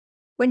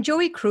When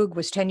Joey Krug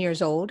was 10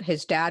 years old,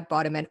 his dad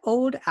bought him an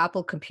old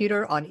Apple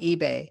computer on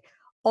eBay.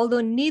 Although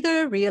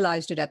neither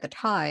realized it at the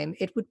time,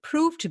 it would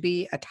prove to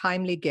be a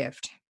timely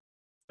gift.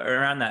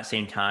 Around that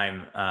same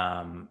time,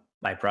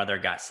 my brother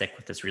got sick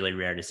with this really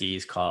rare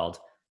disease called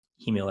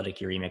hemolytic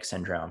uremic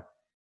syndrome,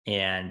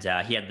 and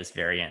he had this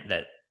variant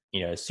that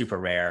is super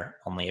rare.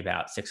 Only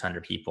about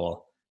 600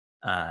 people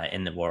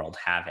in the world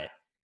have it,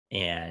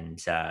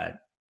 and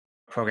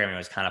programming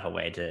was kind of a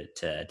way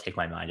to take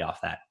my mind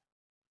off that.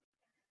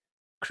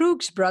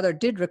 Krug's brother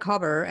did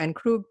recover, and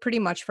Krug pretty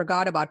much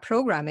forgot about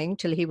programming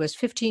till he was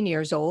 15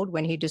 years old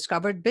when he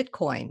discovered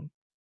Bitcoin.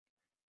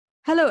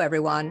 Hello,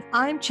 everyone.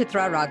 I'm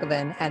Chitra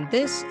Raghavan, and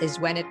this is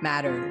When It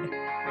Mattered.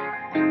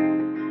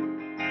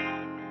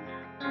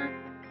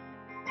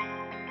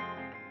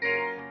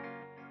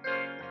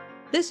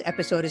 This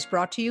episode is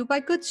brought to you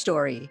by Good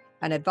Story,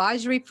 an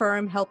advisory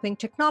firm helping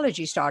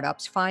technology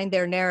startups find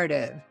their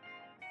narrative.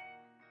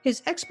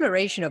 His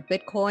exploration of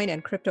Bitcoin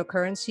and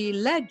cryptocurrency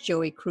led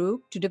Joey Krug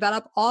to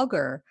develop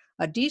Augur,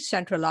 a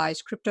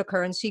decentralized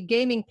cryptocurrency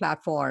gaming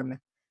platform.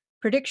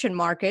 Prediction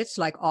markets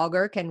like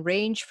Augur can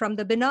range from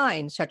the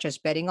benign, such as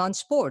betting on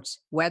sports,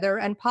 weather,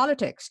 and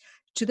politics,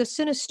 to the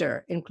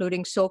sinister,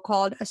 including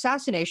so-called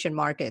assassination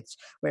markets,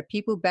 where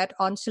people bet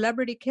on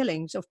celebrity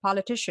killings of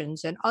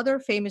politicians and other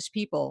famous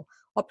people,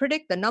 or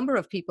predict the number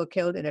of people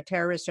killed in a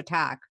terrorist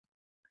attack.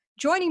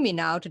 Joining me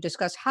now to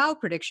discuss how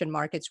prediction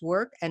markets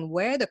work and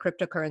where the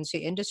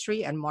cryptocurrency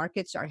industry and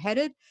markets are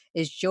headed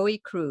is Joey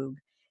Krug.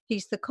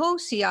 He's the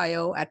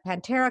co-CIO at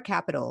Pantera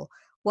Capital,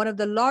 one of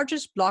the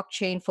largest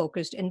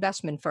blockchain-focused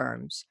investment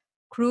firms.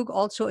 Krug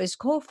also is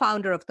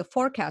co-founder of the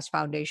Forecast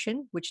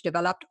Foundation, which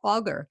developed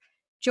Augur.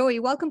 Joey,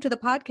 welcome to the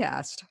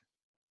podcast.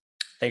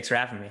 Thanks for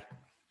having me.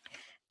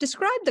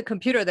 Describe the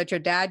computer that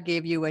your dad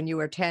gave you when you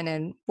were 10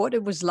 and what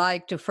it was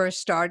like to first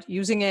start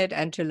using it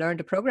and to learn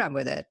to program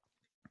with it.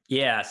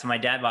 Yeah, so my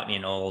dad bought me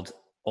an old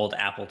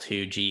Apple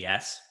II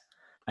GS.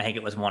 I think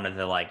it was one of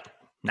the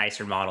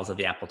nicer models of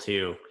the Apple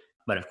II,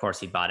 but of course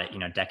he bought it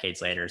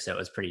decades later, so it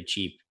was pretty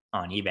cheap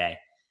on eBay.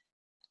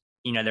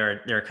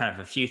 There are kind of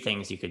a few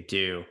things you could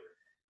do.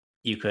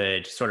 You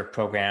could sort of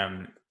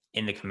program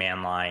in the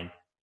command line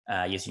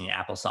using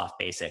AppleSoft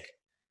Basic,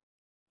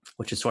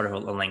 which is sort of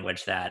a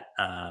language that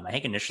I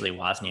think initially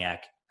Wozniak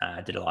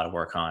did a lot of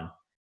work on.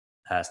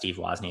 Steve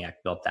Wozniak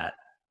built that,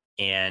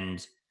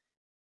 and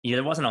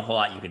there wasn't a whole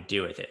lot you could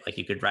do with it. Like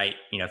you could write,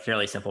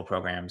 fairly simple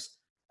programs.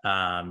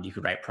 You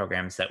could write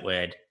programs that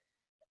would,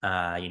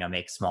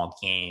 make small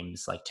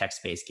games, like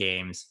text-based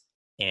games,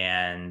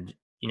 and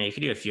you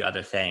could do a few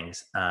other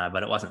things,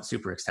 but it wasn't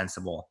super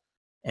extensible.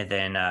 And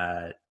then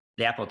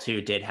the Apple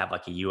II did have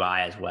like a UI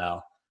as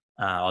well,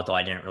 although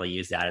I didn't really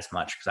use that as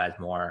much because I was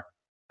more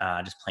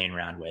just playing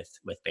around with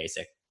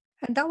Basic.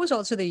 And that was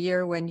also the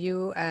year when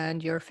you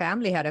and your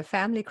family had a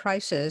family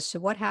crisis.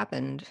 What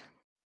happened?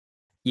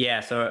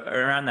 Yeah, so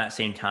around that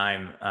same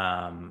time,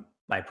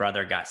 my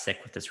brother got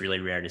sick with this really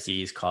rare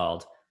disease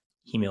called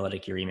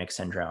hemolytic uremic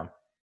syndrome,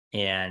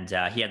 and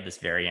he had this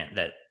variant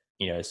that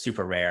is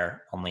super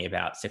rare. Only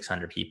about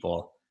 600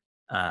 people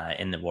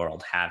in the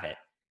world have it,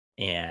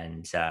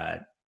 and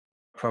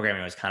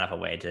programming was kind of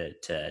a way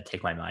to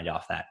take my mind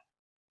off that.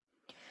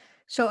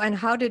 So, and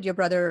how did your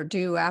brother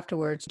do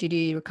afterwards? Did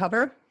he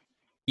recover?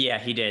 Yeah,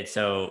 he did.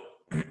 So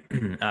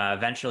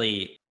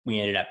eventually, we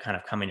ended up kind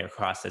of coming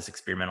across this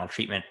experimental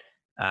treatment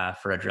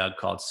for a drug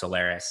called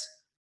Solaris,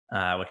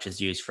 which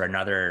is used for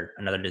another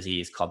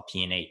disease called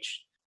PNH.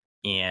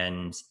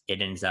 And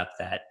it ends up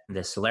that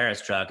the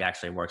Solaris drug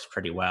actually works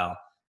pretty well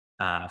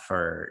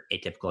for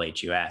atypical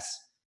HUS.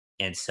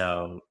 And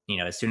so,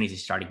 as soon as he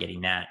started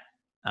getting that,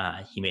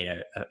 he made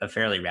a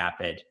fairly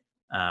rapid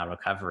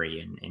recovery,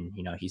 and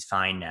he's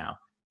fine now.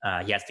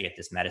 He has to get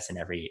this medicine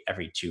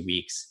every 2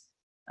 weeks.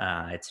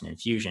 It's an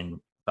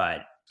infusion,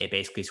 but it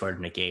basically sort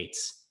of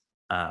negates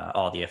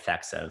all the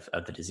effects of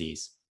the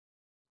disease.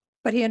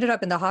 But he ended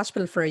up in the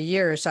hospital for a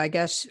year. So I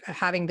guess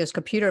having this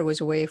computer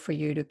was a way for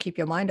you to keep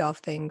your mind off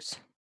things.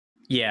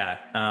 Yeah.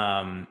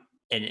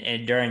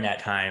 And during that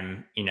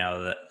time,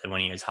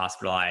 when he was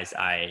hospitalized,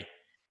 I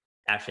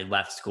actually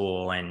left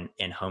school and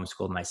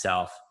homeschooled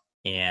myself.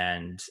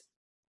 And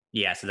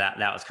yeah, so that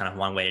was kind of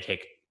one way to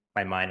take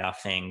my mind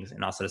off things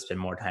and also to spend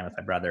more time with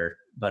my brother,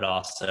 but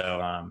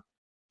also,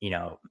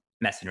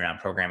 messing around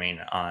programming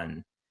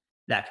on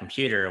that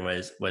computer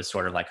was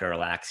sort of like a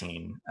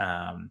relaxing,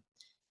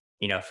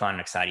 fun,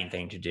 exciting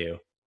thing to do,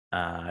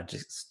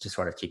 just to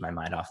sort of keep my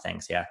mind off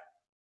things. Yeah.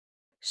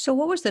 So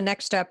what was the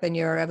next step in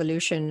your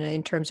evolution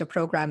in terms of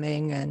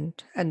programming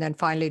and then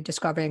finally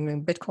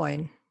discovering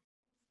Bitcoin?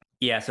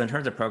 Yeah. So in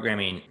terms of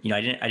programming,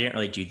 I didn't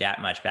really do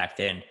that much back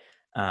then,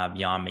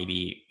 beyond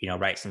maybe,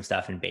 write some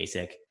stuff in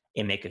Basic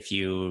and make a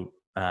few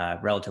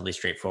relatively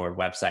straightforward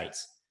websites.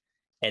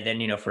 And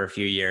then, for a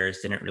few years,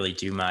 didn't really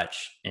do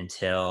much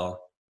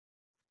until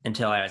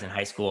I was in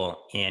high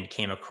school and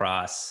came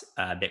across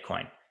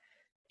Bitcoin.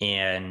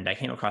 And I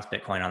came across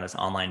Bitcoin on this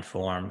online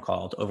forum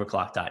called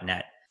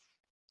overclock.net.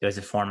 It was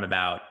a forum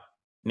about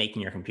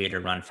making your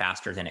computer run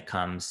faster than it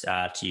comes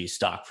to you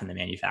stock from the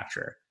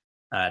manufacturer.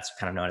 It's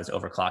kind of known as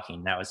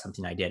overclocking. That was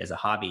something I did as a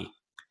hobby.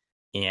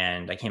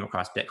 And I came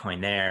across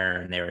Bitcoin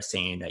there, and they were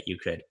saying that you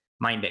could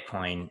mine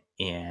Bitcoin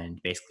and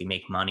basically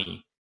make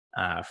money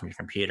from your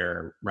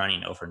computer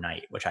running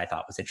overnight, which I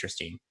thought was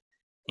interesting.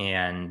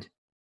 And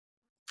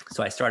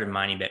so I started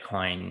mining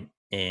Bitcoin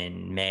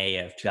in May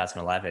of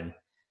 2011.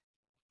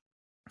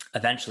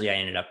 Eventually, I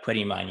ended up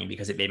quitting mining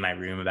because it made my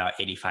room about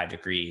 85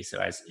 degrees.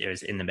 So it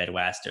was in the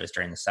Midwest. It was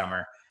during the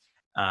summer,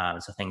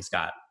 so things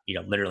got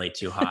literally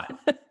too hot.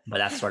 But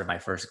that's sort of my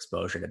first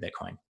exposure to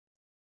Bitcoin.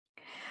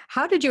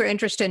 How did your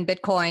interest in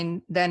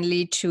Bitcoin then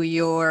lead to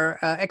your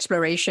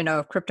exploration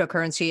of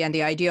cryptocurrency and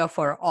the idea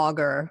for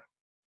Augur?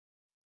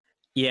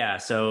 Yeah,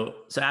 so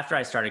after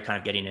I started kind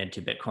of getting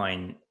into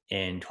Bitcoin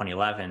in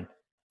 2011,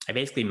 I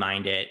basically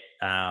mined it,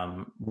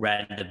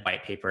 read the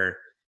white paper,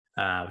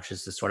 which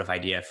is the sort of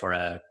idea for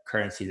a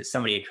currency that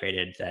somebody had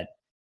created that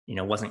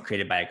wasn't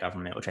created by a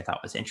government, which I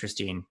thought was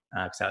interesting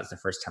because that was the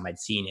first time I'd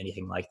seen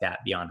anything like that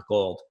beyond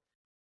gold.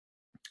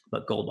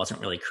 But gold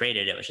wasn't really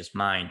created; it was just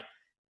mined,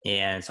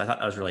 and so I thought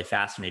that was really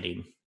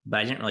fascinating.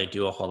 But I didn't really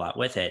do a whole lot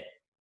with it,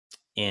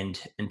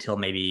 and until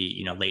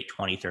maybe late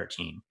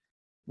 2013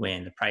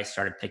 when the price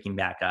started picking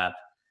back up.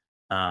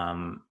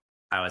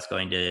 I was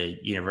going to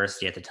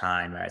university at the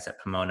time. I was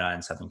at Pomona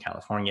in Southern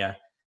California,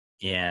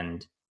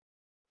 and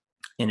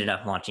ended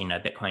up launching a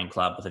Bitcoin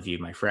club with a few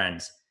of my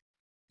friends,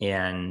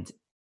 and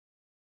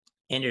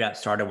ended up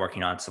started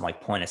working on some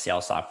like point of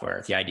sale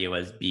software. The idea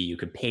was you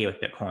could pay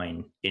with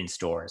Bitcoin in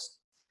stores,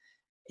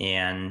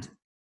 and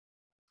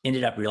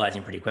ended up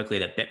realizing pretty quickly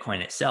that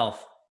Bitcoin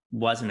itself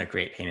wasn't a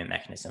great payment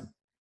mechanism.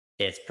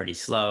 It's pretty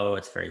slow.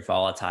 It's very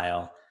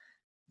volatile.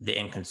 The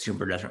end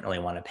consumer doesn't really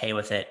want to pay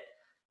with it.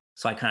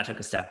 So I kind of took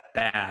a step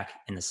back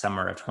in the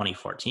summer of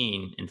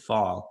 2014 in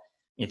fall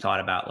and thought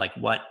about like,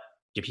 what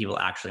do people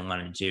actually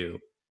want to do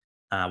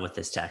with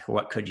this tech, or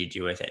what could you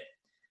do with it?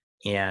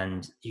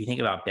 And if you think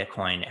about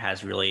Bitcoin, it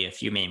has really a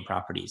few main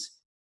properties.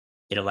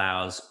 It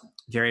allows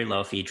very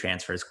low fee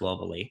transfers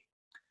globally,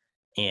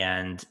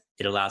 and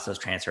it allows those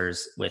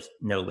transfers with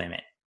no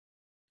limit.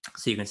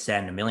 So you can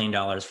send $1 million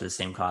for the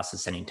same cost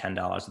as sending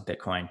 $10 with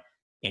Bitcoin,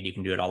 and you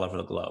can do it all over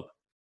the globe.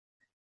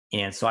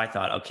 And so I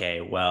thought,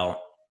 okay,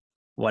 well,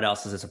 what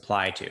else does this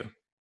apply to?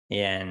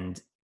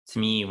 And to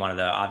me, one of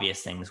the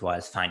obvious things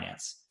was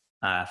finance.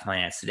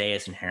 Finance today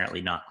is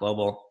inherently not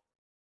global.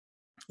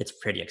 It's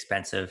pretty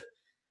expensive,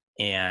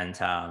 and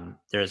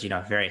there's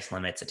various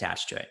limits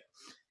attached to it.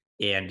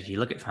 And if you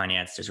look at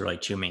finance, there's really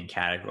two main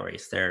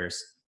categories.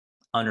 There's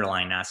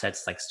underlying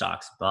assets like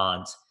stocks,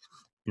 bonds,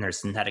 and there's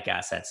synthetic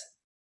assets,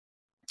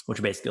 which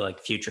are basically like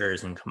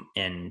futures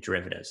and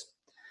derivatives.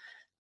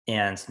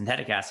 And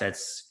synthetic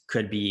assets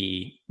could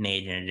be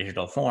made in a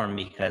digital form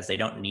because they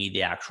don't need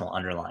the actual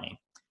underlying.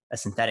 A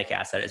synthetic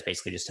asset is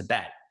basically just a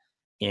bet.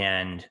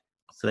 And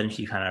so then if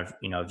you kind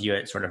of view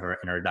it sort of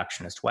in a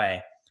reductionist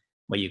way,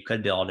 what you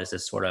could build is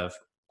this sort of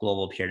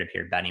global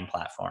peer-to-peer betting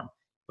platform,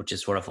 which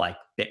is sort of like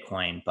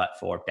Bitcoin, but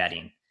for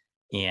betting.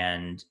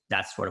 And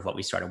that's sort of what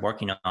we started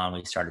working on.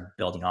 We started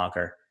building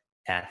Augur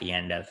at the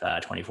end of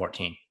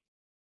 2014.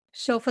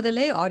 So, for the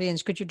lay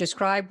audience, could you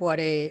describe what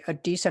a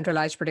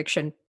decentralized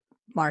prediction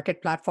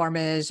market platform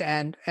is,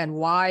 and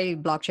why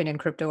blockchain and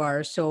crypto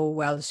are so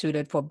well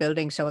suited for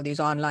building some of these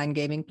online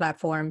gaming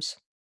platforms?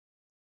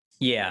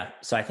 Yeah.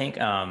 So I think,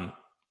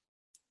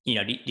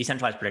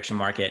 decentralized prediction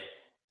market,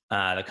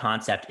 the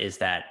concept is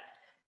that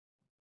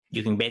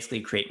you can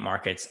basically create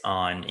markets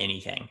on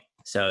anything.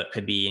 So it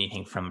could be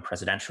anything from a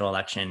presidential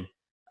election,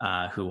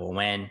 who will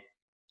win,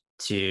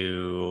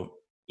 to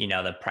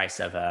the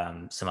price of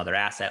some other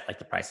asset like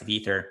the price of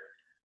ether,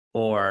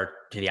 or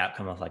to the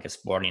outcome of like a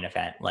sporting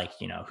event like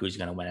who's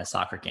going to win a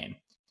soccer game.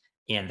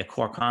 And the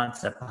core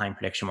concept behind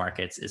prediction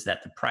markets is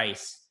that the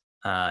price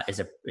is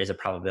a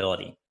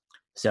probability.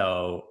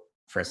 So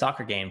for a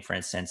soccer game, for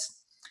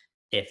instance,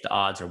 if the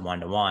odds are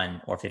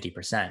 1-to-1 or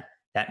 50%,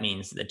 that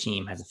means that the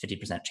team has a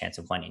 50% chance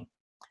of winning.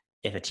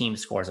 If a team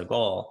scores a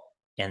goal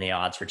and the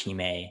odds for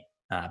team A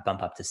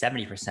bump up to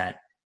 70%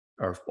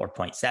 or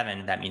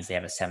 0.7, that means they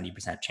have a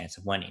 70% chance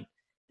of winning.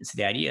 And so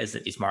the idea is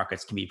that these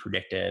markets can be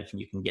predictive, and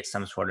you can get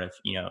some sort of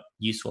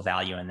useful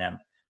value in them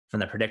from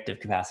the predictive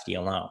capacity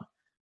alone.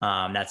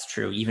 That's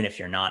true even if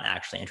you're not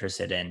actually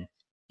interested in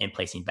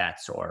placing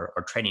bets or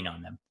trading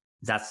on them.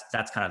 That's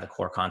kind of the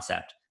core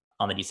concept.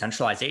 On the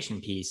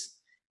decentralization piece,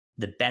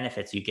 the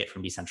benefits you get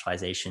from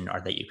decentralization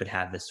are that you could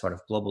have this sort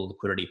of global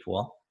liquidity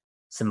pool,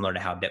 similar to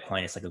how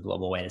Bitcoin is like a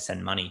global way to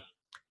send money.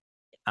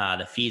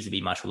 The fees would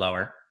be much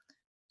lower,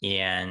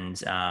 and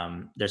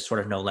there's sort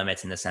of no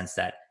limits in the sense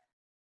that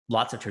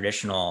lots of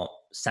traditional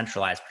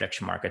centralized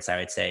prediction markets, I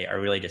would say,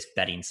 are really just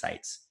betting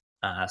sites.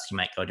 So you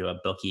might go to a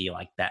bookie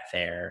like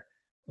Betfair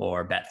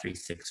or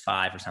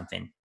Bet365 or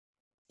something.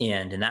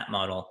 And in that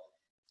model,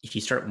 if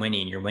you start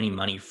winning, you're winning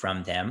money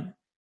from them.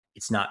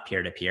 It's not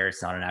peer-to-peer.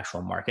 It's not an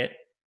actual market,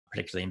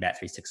 particularly in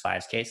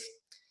Bet365's case.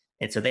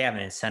 And so they have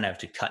an incentive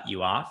to cut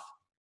you off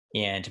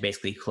and to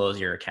basically close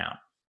your account.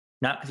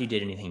 Not because you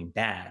did anything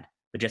bad,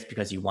 but just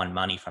because you won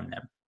money from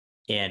them.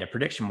 And a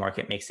prediction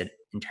market makes it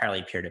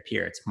entirely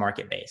peer-to-peer. It's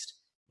market-based.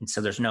 And so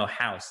there's no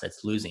house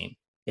that's losing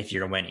if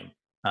you're winning.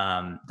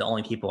 The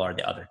only people are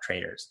the other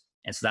traders.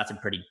 And so that's a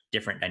pretty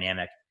different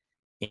dynamic.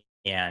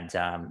 And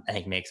I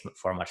think makes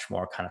for a much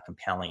more kind of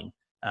compelling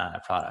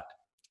product.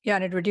 Yeah,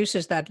 and it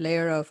reduces that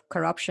layer of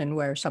corruption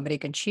where somebody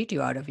can cheat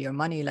you out of your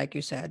money, like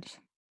you said.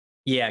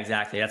 Yeah,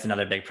 exactly. That's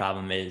another big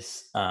problem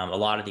is a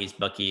lot of these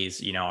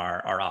bookies,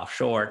 are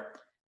offshore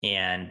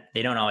and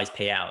they don't always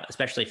pay out,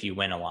 especially if you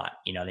win a lot.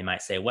 They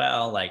might say,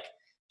 well, like,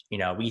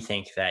 we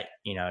think that,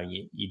 you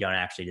don't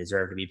actually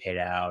deserve to be paid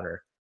out,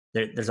 or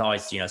there's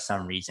always,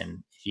 some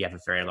reason if you have a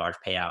very large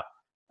payout.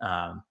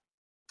 Um,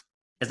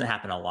 doesn't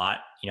happen a lot.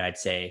 I'd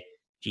say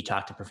if you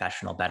talk to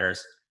professional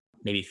bettors,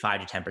 maybe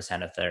 5 to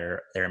 10% of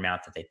their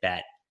amount that they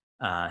bet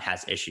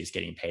has issues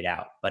getting paid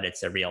out, but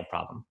it's a real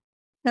problem.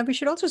 Now, we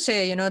should also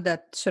say,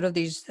 that sort of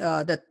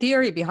the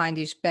theory behind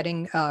these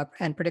betting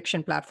and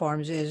prediction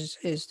platforms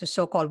is the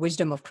so-called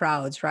wisdom of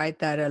crowds, right?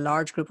 That a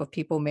large group of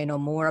people may know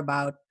more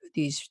about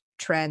these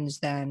trends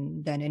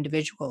than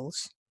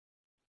individuals.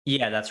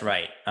 Yeah, that's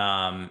right.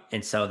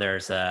 And so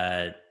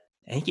I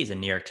think he's a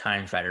New York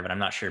Times writer, but I'm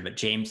not sure. But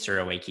James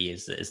Surowiecki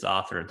is the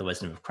author of The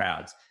Wisdom of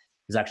Crowds.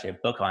 There's actually a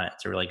book on it.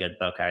 It's a really good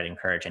book. I'd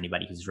encourage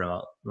anybody who's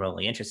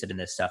really interested in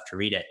this stuff to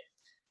read it.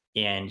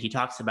 And he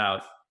talks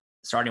about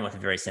starting with a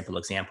very simple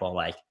example,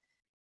 like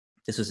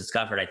this was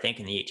discovered, I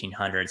think, in the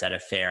 1800s at a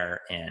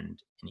fair in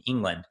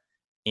England.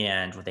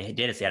 And what they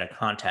did is they had a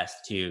contest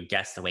to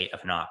guess the weight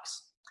of an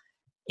ox.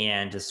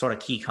 And the sort of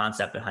key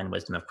concept behind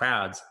wisdom of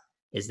crowds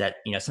is that,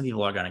 some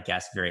people are going to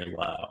guess very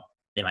low.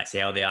 They might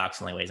say, oh, the ox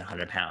only weighs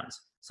 100 pounds.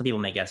 Some people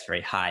may guess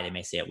very high. They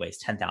may say it weighs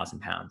 10,000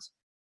 pounds.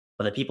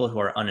 But the people who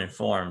are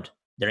uninformed,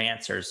 their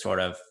answers sort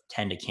of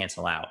tend to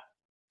cancel out.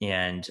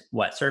 And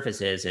what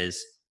surfaces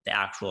is the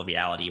actual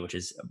reality, which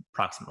is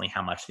approximately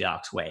how much the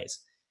ox weighs.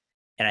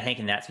 And I think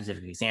in that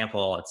specific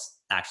example, it's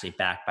actually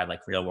backed by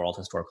like real world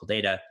historical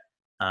data.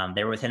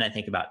 They were within, I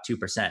think, about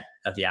 2%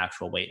 of the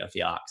actual weight of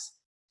the ox.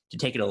 To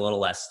take it a little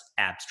less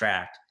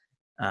abstract,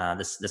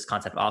 this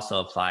concept also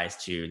applies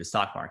to the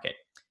stock market.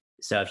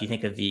 So if you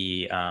think of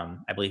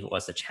I believe it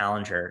was the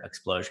Challenger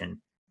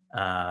explosion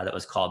that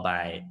was caused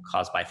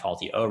by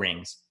faulty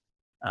O-rings,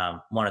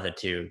 one of the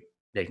two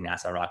big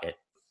NASA rocket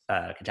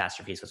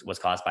catastrophes was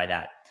caused by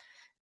that.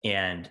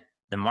 And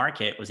the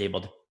market was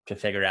able to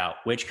figure out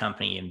which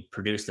company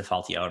produced the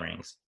faulty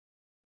O-rings.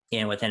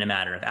 And within a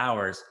matter of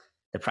hours,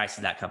 the price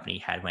of that company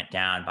had went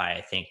down by,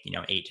 I think,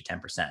 8 to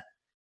 10%.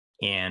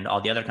 And all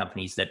the other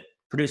companies that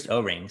produced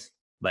O-rings,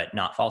 but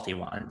not faulty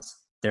ones,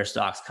 their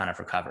stocks kind of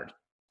recovered.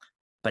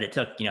 But it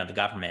took, the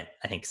government,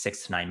 I think,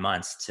 6 to 9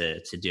 months to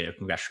do a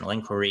congressional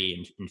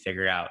inquiry and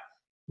figure out,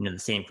 the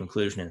same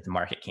conclusion that the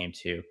market came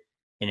to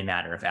in a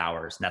matter of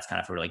hours. And that's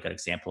kind of a really good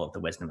example of the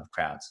wisdom of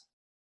crowds.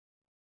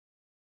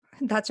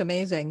 That's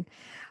amazing.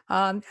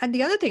 And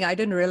the other thing I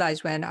didn't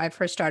realize when I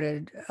first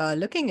started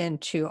looking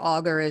into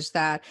Augur is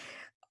that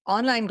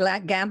online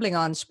gambling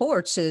on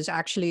sports is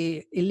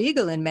actually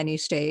illegal in many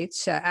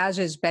states, as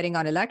is betting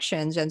on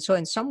elections. And so,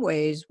 in some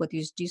ways, what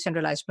these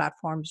decentralized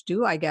platforms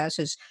do, I guess,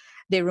 is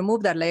they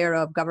remove that layer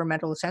of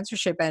governmental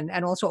censorship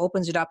and also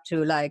opens it up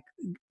to like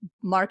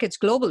markets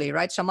globally,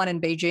 right? Someone in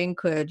Beijing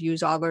could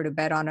use Augur to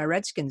bet on a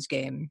Redskins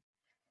game.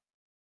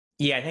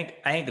 Yeah, I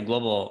think the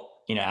global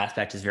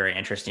aspect is very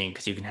interesting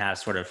because you can have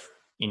sort of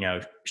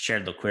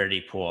shared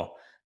liquidity pool.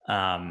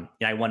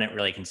 I wouldn't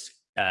really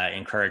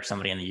encourage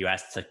somebody in the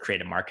U.S. to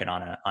create a market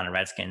on a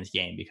Redskins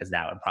game because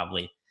that would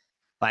probably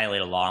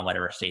violate a law in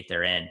whatever state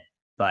they're in.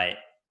 But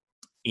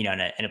in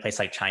a place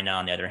like China,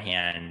 on the other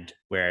hand,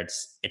 where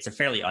it's a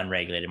fairly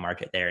unregulated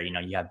market there,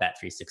 you have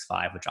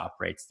Bet365, which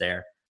operates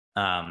there.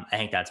 I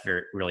think that's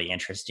really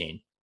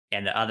interesting.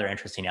 And the other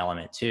interesting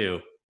element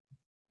too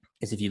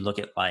is if you look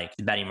at like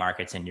the betting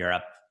markets in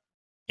Europe,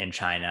 in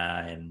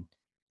China, and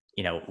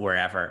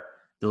wherever,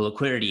 the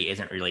liquidity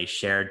isn't really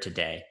shared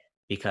today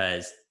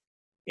because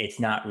it's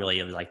not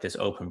really like this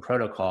open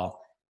protocol.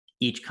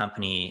 Each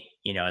company,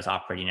 is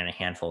operating in a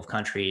handful of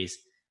countries,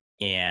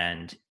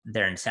 and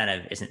their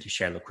incentive isn't to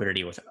share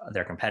liquidity with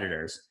their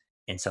competitors,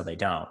 and so they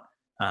don't.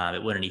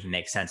 It wouldn't even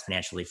make sense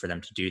financially for them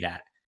to do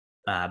that.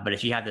 But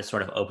if you have this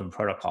sort of open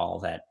protocol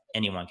that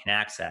anyone can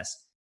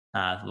access,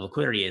 the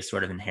liquidity is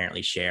sort of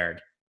inherently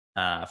shared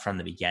from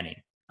the beginning,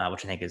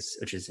 which I think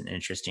is an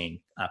interesting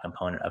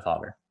component of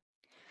Augur.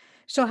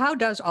 So, how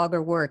does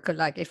Augur work?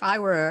 Like, if I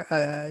were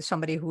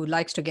somebody who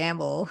likes to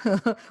gamble,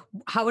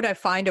 how would I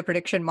find a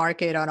prediction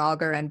market on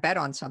Augur and bet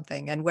on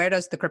something? And where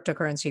does the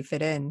cryptocurrency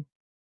fit in?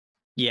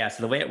 Yeah,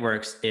 so the way it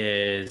works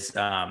is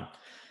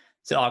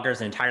so Augur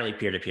is entirely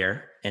peer to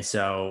peer, and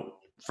so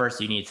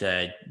first you need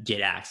to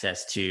get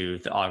access to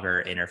the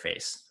Augur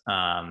interface,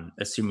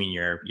 assuming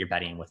you're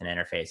betting with an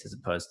interface as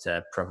opposed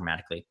to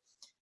programmatically.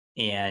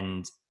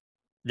 And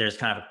there's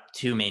kind of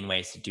two main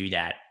ways to do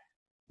that.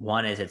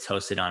 One is it's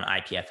hosted on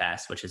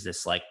IPFS, which is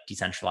this like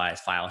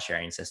decentralized file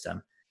sharing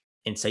system.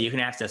 And so you can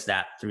access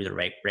that through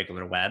the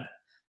regular web.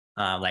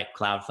 Like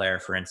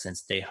Cloudflare, for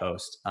instance, they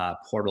host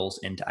portals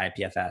into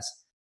IPFS.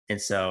 And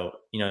so,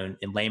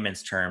 in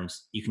layman's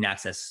terms, you can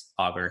access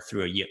Augur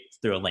through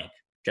a link,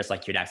 just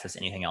like you'd access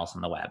anything else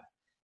on the web.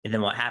 And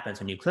then what happens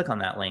when you click on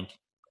that link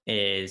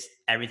is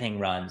everything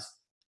runs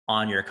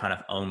on your kind of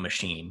own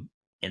machine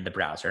in the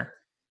browser.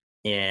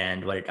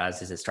 And what it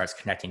does is it starts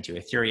connecting to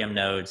Ethereum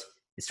nodes,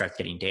 it starts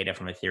getting data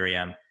from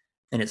Ethereum,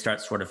 and it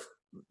starts sort of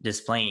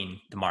displaying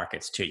the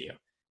markets to you.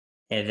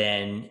 And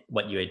then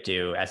what you would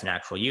do as an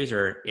actual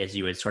user is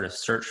you would sort of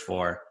search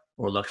for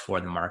or look for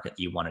the market that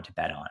you wanted to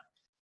bet on.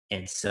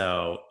 And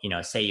so,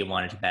 say you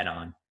wanted to bet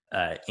on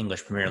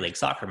English Premier League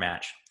soccer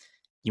match,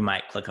 you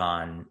might click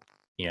on,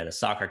 the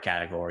soccer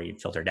category,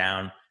 you'd filter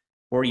down,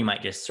 or you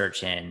might just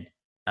search in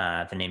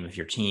the name of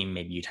your team.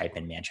 Maybe you type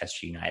in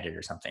Manchester United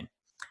or something.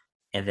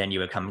 And then you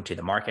would come to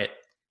the market.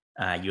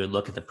 You would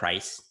look at the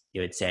price.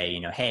 You would say,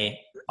 hey,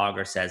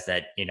 Augur says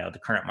that, the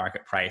current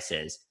market price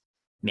is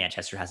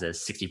Manchester has a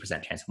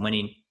 60% chance of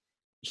winning.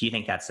 If you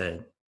think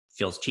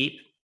feels cheap,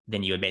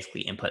 then you would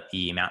basically input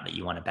the amount that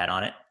you want to bet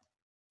on it.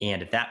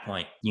 And at that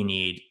point, you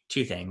need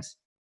two things.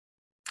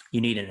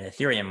 You need an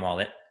Ethereum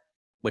wallet,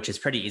 which is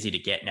pretty easy to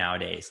get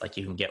nowadays. Like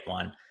you can get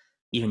one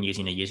even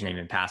using a username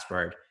and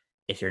password.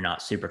 If you're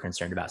not super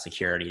concerned about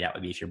security, that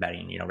would be if you're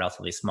betting,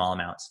 relatively small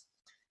amounts.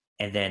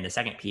 And then the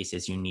second piece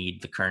is you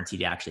need the currency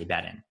to actually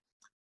bet in.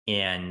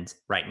 And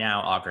right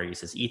now, Augur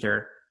uses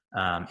Ether.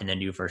 In the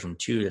new version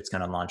 2 that's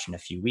going to launch in a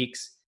few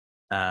weeks,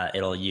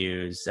 it'll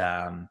use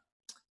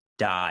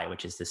DAI,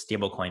 which is the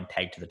stablecoin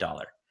pegged to the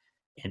dollar.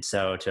 And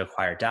so to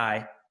acquire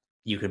DAI,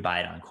 you could buy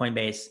it on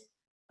Coinbase.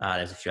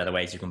 There's a few other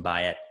ways you can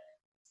buy it.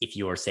 If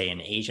you were, say, in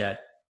Asia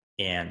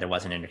and there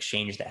wasn't an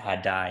exchange that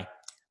had DAI,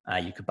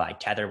 you could buy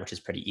Tether, which is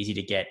pretty easy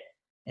to get.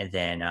 And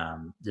then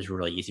there's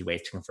really easy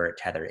ways to convert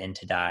Tether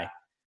into DAI.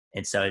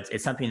 And so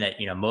it's something that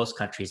most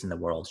countries in the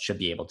world should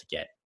be able to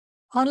get.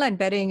 Online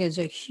betting is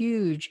a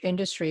huge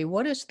industry.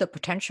 What is the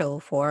potential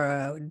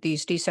for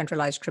these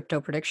decentralized crypto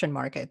prediction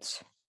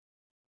markets?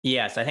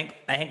 Yeah, so I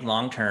think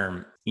long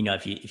term,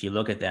 if you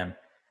look at them,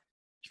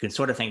 you can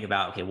sort of think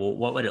about, okay, well,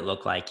 what would it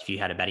look like if you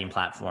had a betting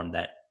platform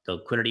that the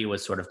liquidity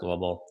was sort of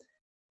global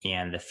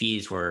and the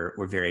fees were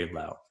very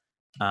low?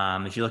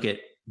 If you look at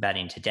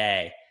betting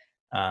today,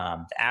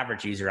 the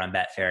average user on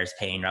Betfair is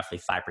paying roughly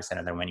 5%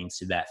 of their winnings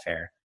to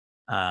Betfair.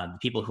 The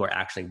people who are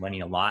actually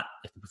winning a lot,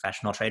 like the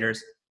professional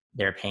traders,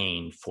 they're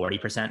paying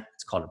 40%.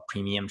 It's called a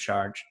premium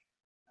charge.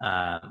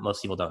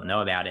 Most people don't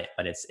know about it,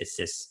 but it's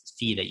this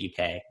fee that you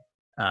pay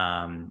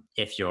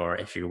if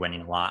you're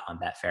winning a lot on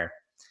Betfair.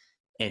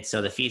 And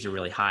so the fees are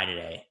really high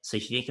today. So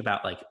if you think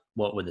about like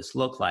what would this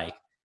look like,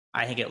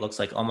 I think it looks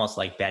like almost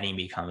like betting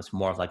becomes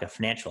more of like a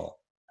financial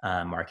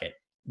market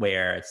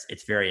where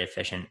it's very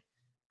efficient.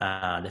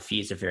 The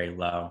fees are very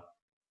low.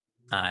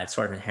 It's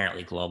sort of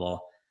inherently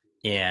global,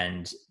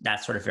 and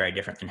that's sort of very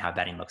different than how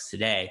betting looks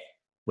today,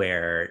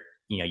 where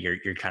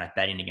you're kind of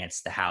betting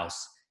against the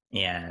house,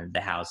 and the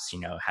house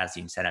has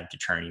the incentive to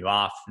turn you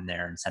off, and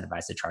they're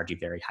incentivized to charge you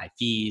very high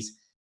fees,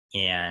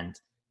 and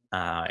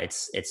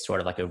it's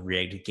sort of like a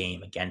rigged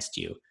game against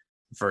you.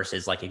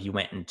 Versus like if you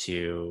went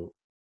into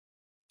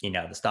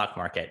the stock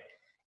market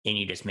and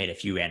you just made a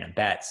few random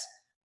bets,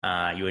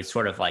 you would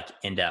sort of like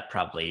end up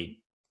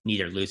probably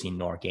neither losing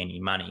nor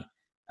gaining money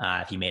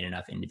if you made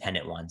enough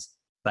independent ones.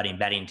 But in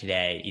betting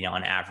today,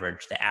 on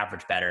average, the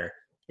average bettor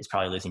is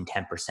probably losing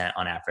 10%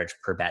 on average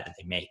per bet that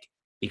they make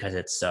because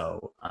it's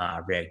so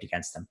rigged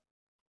against them.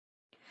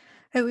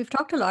 Hey, we've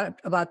talked a lot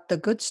about the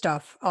good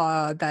stuff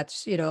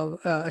that's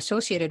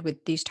associated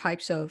with these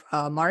types of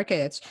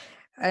markets.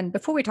 And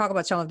before we talk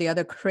about some of the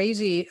other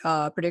crazy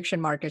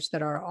prediction markets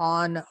that are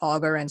on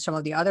Augur and some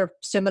of the other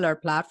similar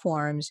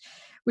platforms,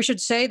 we should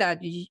say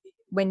that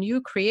when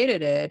you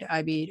created it,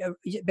 I mean,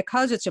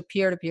 because it's a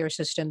peer-to-peer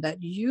system,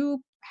 that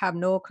you have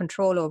no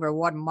control over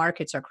what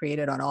markets are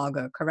created on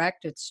Augur,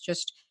 correct? It's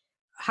just,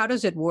 how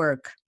does it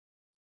work?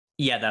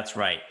 Yeah, that's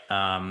right.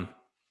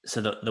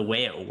 So the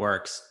way it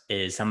works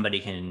is somebody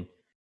can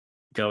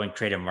go and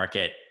create a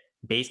market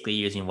basically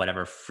using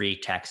whatever free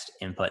text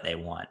input they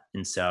want.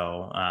 And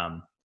so,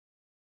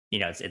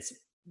 it's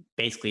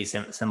basically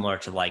similar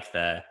to like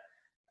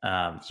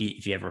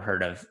if you ever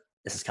heard of,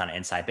 this is kind of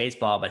inside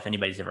baseball, but if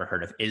anybody's ever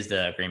heard of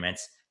ISDA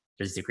agreements,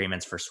 there's the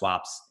agreements for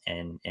swaps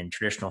in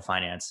traditional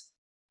finance.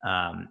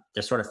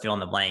 They're sort of fill in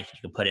the blank. You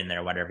can put in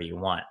there whatever you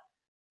want.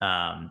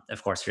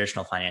 Of course,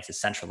 traditional finance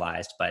is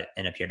centralized, but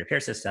in a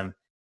peer-to-peer system,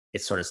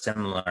 it's sort of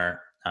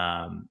similar.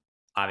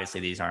 Obviously,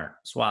 these aren't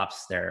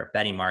swaps; they're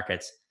betting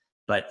markets.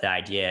 But the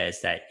idea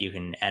is that you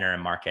can enter a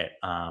market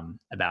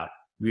about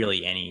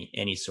really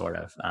any sort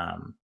of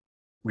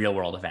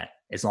real-world event,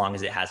 as long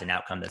as it has an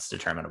outcome that's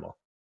determinable.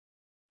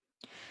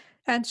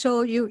 And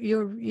so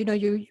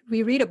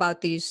we read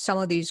about some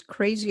of these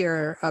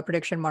crazier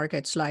prediction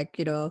markets, like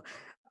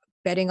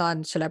betting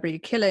on celebrity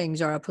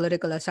killings or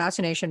political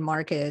assassination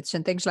markets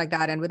and things like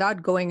that. And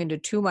without going into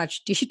too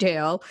much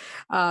detail,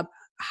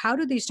 how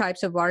do these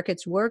types of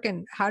markets work,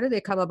 and how do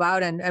they come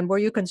about? And were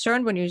you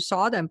concerned when you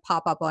saw them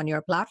pop up on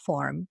your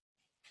platform?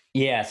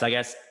 Yeah, so I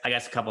guess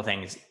a couple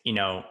things.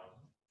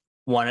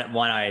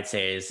 One I'd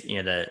say is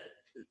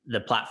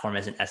the platform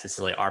isn't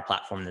necessarily our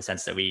platform in the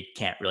sense that we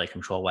can't really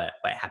control what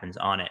happens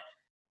on it.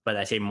 But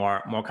I say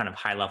more kind of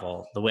high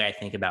level. The way I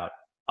think about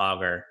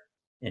Augur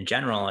in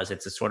general is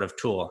it's a sort of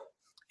tool.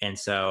 And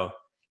so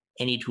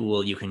any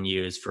tool you can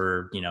use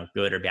for,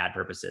 good or bad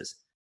purposes.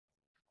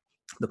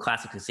 The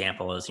classic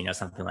example is,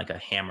 something like a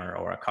hammer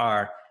or a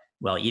car.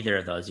 Well, either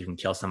of those you can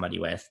kill somebody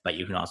with, but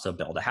you can also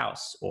build a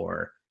house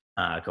or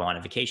go on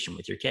a vacation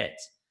with your kids.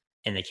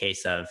 In the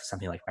case of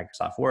something like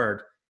Microsoft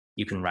Word,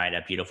 you can write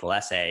a beautiful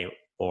essay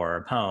or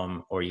a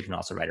poem, or you can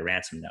also write a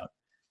ransom note.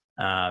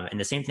 And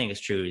the same thing is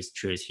true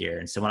as here.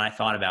 And so when I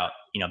thought about,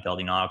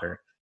 building Augur,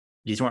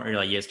 these weren't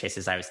really use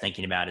cases I was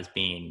thinking about as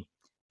being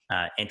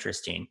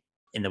interesting.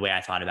 And the way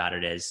I thought about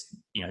it is,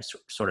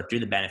 sort of do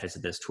the benefits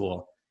of this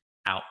tool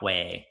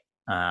outweigh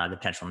the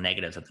potential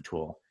negatives of the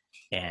tool?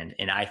 And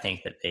I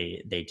think that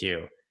they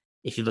do.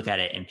 If you look at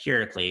it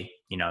empirically,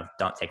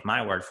 don't take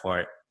my word for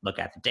it, look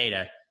at the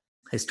data.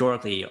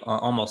 Historically,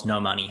 almost no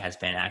money has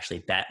been actually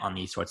bet on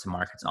these sorts of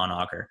markets on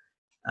Augur.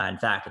 In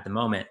fact, at the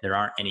moment, there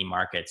aren't any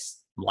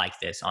markets like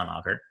this on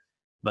Augur,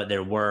 but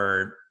there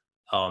were,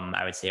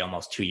 I would say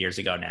almost 2 years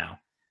ago now.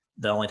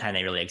 The only time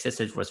they really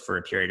existed was for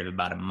a period of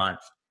about a month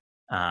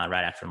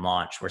right after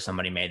launch, where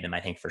somebody made them,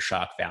 I think, for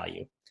shock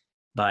value.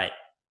 But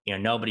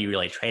nobody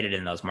really traded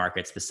in those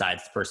markets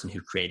besides the person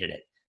who created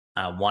it.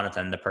 One of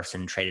them, the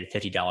person traded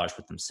 $50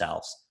 with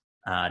themselves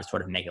to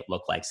sort of make it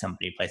look like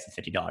somebody placed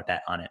a $50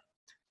 bet on it.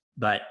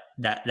 But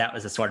that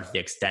was a sort of the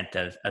extent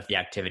of the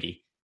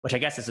activity, which I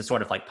guess is a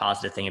sort of like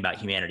positive thing about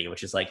humanity,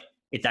 which is like,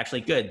 it's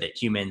actually good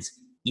that humans,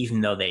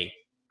 even though they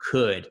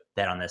could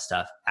bet on this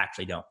stuff,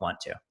 actually don't want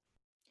to.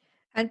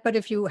 But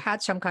if you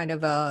had some kind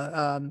of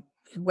a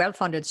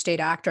well-funded state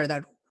actor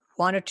that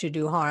wanted to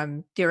do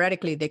harm,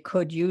 theoretically, they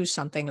could use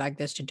something like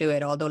this to do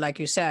it. Although, like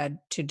you said,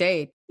 to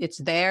date, it's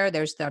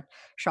there's that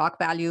shock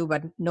value,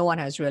 but no one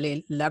has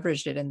really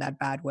leveraged it in that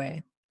bad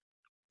way.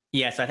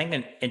 Yeah, so I think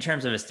that in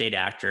terms of a state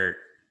actor,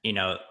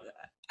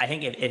 I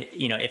think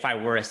if I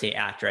were a state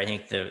actor, I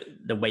think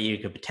the way you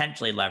could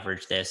potentially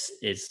leverage this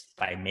is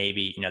by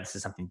maybe, this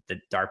is something that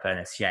DARPA and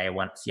the CIA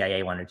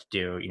wanted to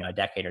do, a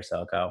decade or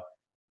so ago,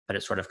 but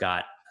it sort of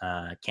got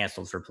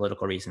canceled for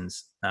political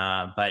reasons.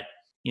 But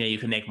you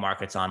can make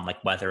markets on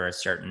like whether a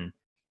certain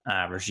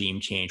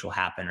regime change will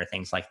happen or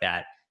things like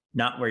that,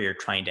 not where you're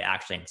trying to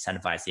actually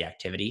incentivize the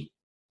activity,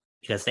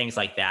 because things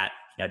like that,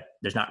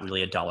 there's not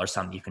really a dollar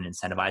sum you can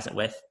incentivize it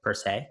with per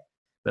se,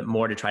 but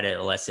more to try to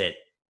elicit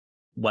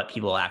what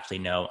people actually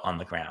know on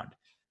the ground.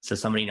 So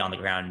somebody on the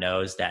ground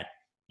knows that,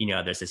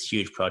 there's this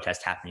huge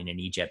protest happening in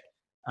Egypt.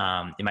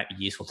 It might be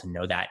useful to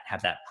know that,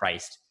 have that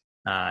priced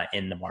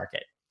in the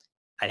market.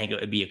 I think it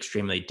would be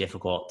extremely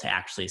difficult to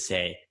actually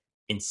say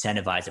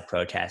incentivize a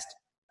protest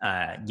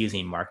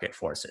using market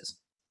forces.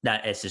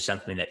 That is just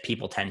something that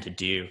people tend to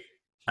do,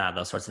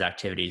 those sorts of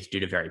activities, due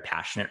to very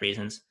passionate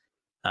reasons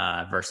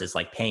versus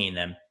like paying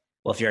them.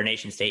 Well, if you're a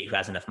nation state who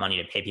has enough money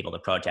to pay people to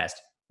protest,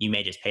 you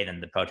may just pay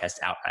them to protest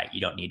outright. You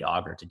don't need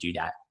Augur to do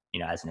that,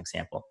 as an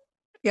example.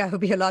 Yeah, it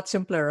would be a lot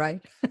simpler, right?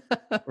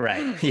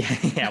 Right.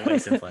 Yeah, way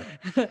simpler.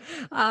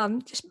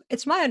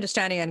 It's my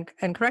understanding,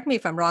 and correct me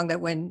if I'm wrong, that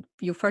when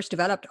you first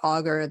developed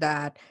Augur,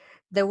 that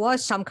there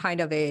was some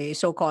kind of a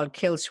so-called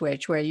kill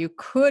switch where you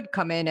could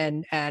come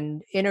in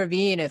and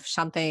intervene if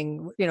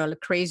something,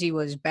 crazy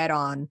was bet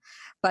on,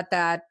 but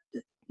that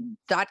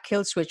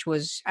kill switch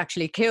was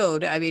actually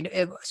killed. I mean,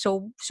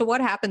 so what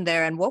happened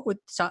there, and what would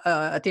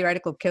a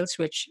theoretical kill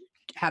switch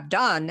have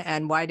done,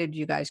 and why did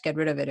you guys get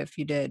rid of it if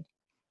you did?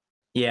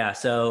 Yeah,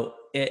 so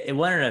it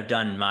wouldn't have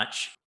done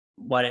much.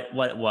 What it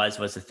was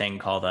a thing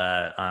called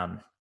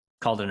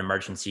called an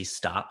emergency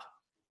stop,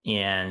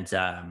 and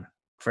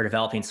for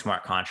developing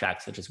smart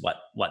contracts, which is what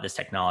this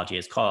technology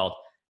is called,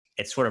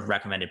 it's sort of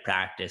recommended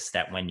practice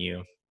that when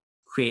you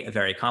create a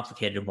very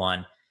complicated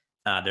one,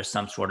 there's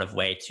some sort of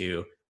way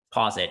to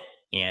pause it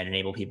and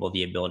enable people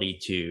the ability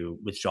to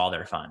withdraw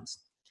their funds.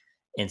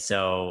 And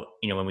so,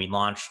 when we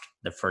launched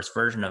the first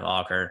version of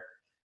Augur,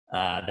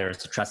 there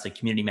was a trusted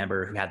community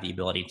member who had the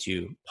ability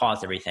to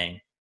pause everything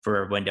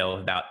for a window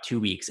of about 2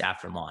 weeks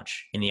after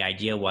launch. And the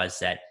idea was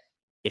that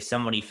if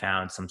somebody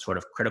found some sort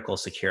of critical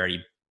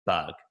security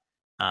bug,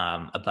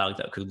 a bug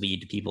that could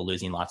lead to people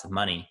losing lots of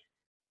money,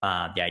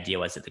 the idea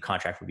was that the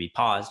contract would be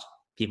paused,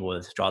 people would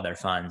withdraw their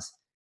funds,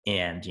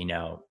 and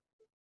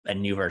a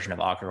new version of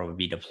Augur would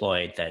be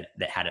deployed that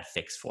had a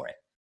fix for it.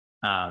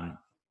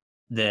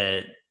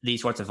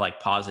 These sorts of like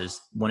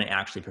pauses wouldn't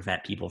actually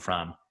prevent people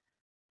from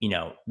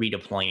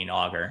redeploying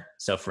Augur.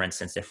 So for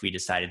instance, if we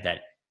decided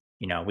that,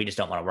 we just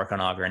don't want to work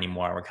on Augur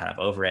anymore, we're kind of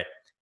over it,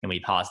 and we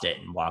paused it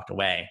and walked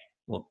away.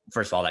 Well,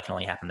 first of all, that can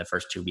only happen the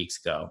first 2 weeks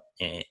ago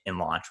in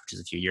launch, which is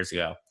a few years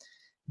ago.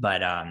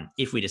 But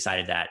if we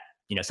decided that,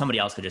 somebody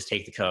else could just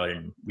take the code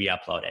and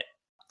re-upload it,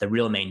 the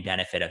real main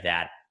benefit of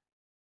that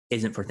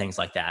isn't for things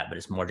like that, but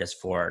it's more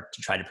just to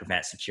try to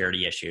prevent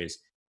security issues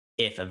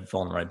if a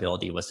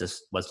vulnerability was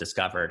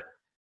discovered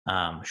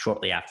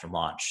shortly after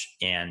launch.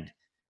 And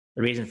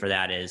the reason for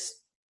that is,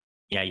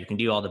 you can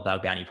do all the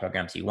bug bounty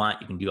programs you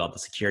want, you can do all the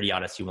security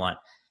audits you want,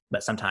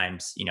 but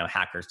sometimes,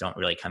 hackers don't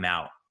really come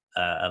out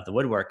of the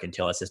woodwork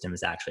until a system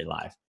is actually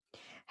live.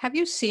 Have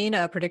you seen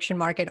a prediction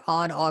market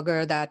on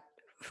Augur that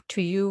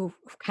to you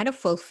kind of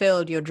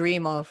fulfilled your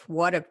dream of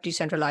what a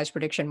decentralized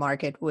prediction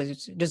market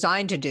was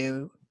designed to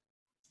do?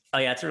 Oh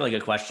yeah, it's a really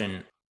good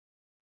question.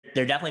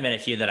 There definitely been a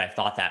few that I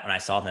thought that when I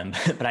saw them,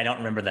 but I don't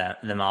remember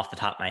them off the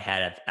top of my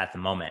head at the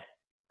moment.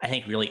 I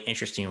think really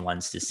interesting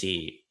ones to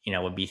see,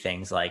 would be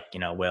things like,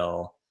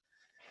 will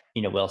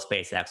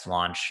SpaceX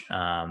launch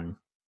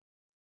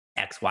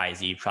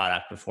XYZ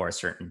product before a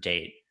certain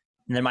date?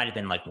 And there might have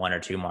been like one or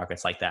two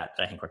markets like that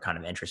I think were kind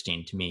of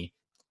interesting to me.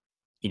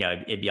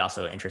 It'd be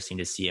also interesting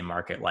to see a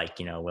market like,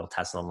 will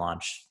Tesla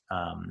launch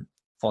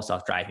full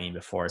self driving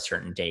before a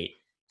certain date?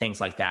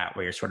 Things like that,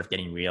 where you're sort of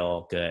getting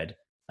real good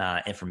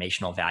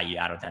informational value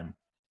out of them,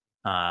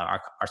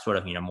 are sort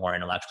of, more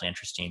intellectually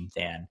interesting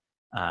than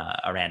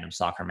a random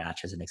soccer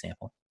match, as an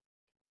example.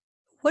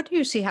 What do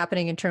you see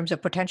happening in terms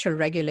of potential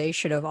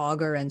regulation of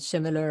Augur and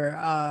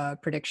similar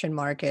prediction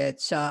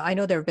markets? I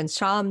know there have been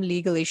some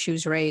legal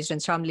issues raised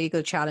and some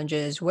legal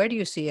challenges. Where do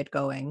you see it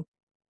going?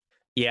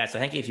 Yeah, so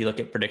I think if you look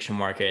at prediction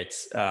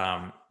markets,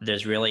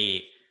 there's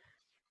really,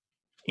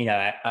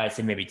 I'd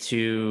say maybe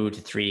 2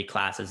 to 3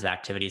 classes of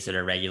activities that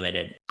are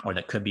regulated or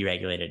that could be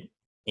regulated.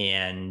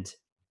 And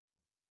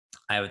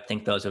I would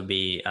think those would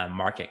be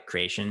market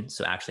creation.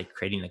 So actually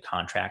creating the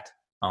contract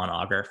on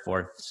Augur for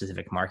a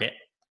specific market,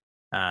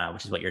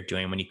 which is what you're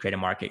doing when you create a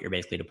market. You're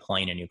basically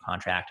deploying a new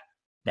contract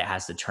that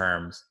has the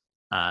terms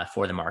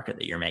for the market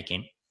that you're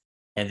making.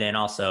 And then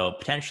also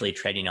potentially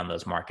trading on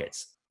those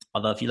markets.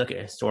 Although if you look at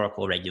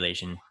historical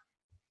regulation,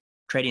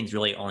 trading is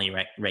really only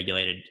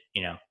regulated,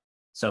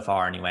 so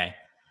far anyway,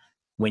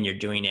 when you're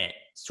doing it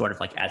sort of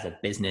like as a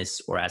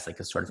business or as like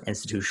a sort of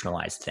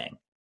institutionalized thing.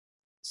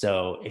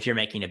 So if you're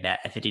making a bet,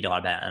 a $50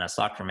 bet on a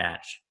soccer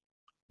match,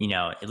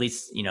 at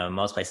least, in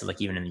most places,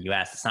 like even in the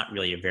US, it's not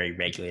really a very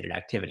regulated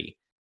activity.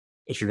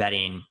 If you're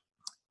betting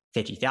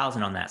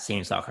 50,000 on that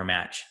same soccer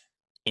match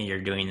and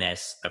you're doing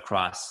this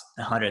across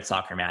 100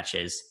 soccer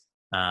matches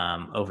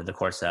over the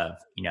course of,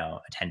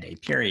 a 10-day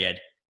period,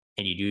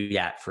 and you do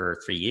that for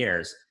 3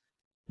 years,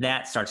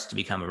 that starts to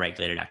become a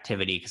regulated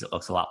activity because it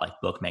looks a lot like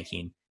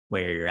bookmaking,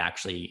 where you're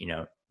actually,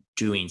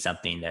 doing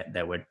something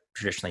that would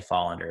traditionally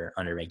fall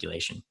under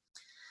regulation.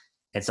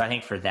 And so I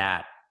think for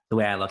that, the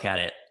way I look at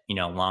it,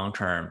 long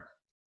term,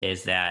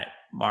 is that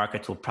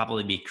markets will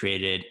probably be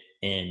created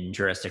in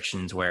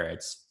jurisdictions where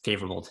it's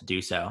favorable to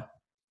do so,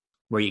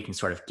 where you can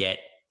sort of get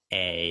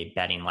a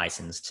betting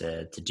license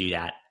to do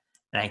that.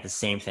 And I think the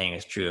same thing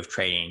is true of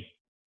trading.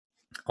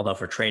 Although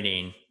for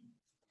trading,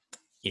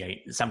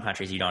 some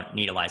countries you don't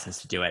need a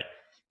license to do it.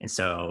 And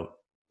so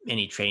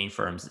any trading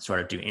firms that sort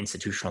of do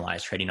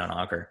institutionalized trading on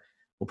Augur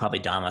will probably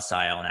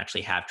domicile and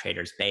actually have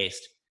traders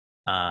based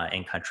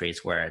in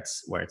countries where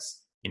it's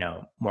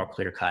more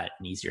clear cut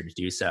and easier to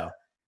do so.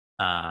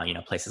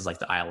 Places like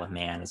the Isle of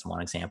Man is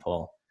one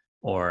example,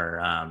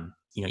 or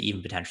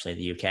even potentially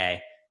the UK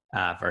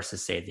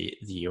versus say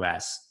the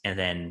US. And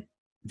then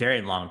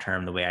very long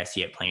term, the way I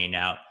see it playing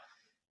out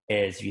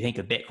is if you think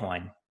of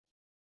Bitcoin,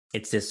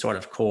 it's this sort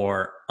of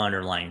core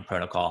underlying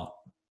protocol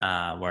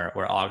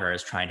where Augur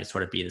is trying to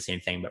sort of be the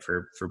same thing, but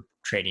for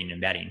trading and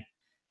betting.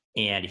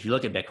 And if you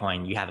look at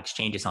Bitcoin, you have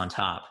exchanges on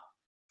top,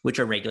 which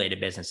are regulated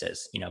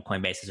businesses.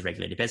 Coinbase is a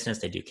regulated business.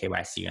 They do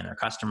KYC on their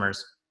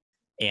customers,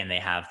 and they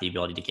have the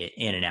ability to get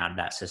in and out of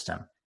that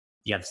system.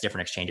 You have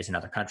different exchanges in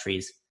other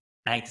countries.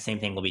 I think the same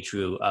thing will be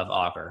true of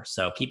Augur.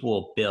 So people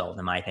will build,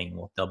 in my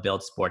opinion, they'll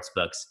build sports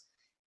books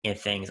and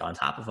things on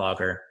top of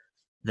Augur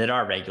that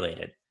are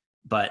regulated,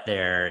 but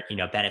they're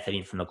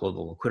benefiting from the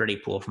global liquidity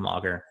pool from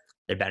Augur.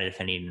 They're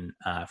benefiting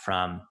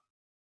from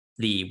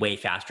the way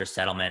cheaper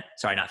settlement,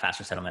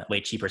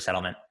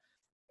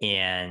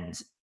 and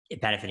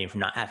benefiting from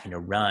not having to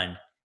run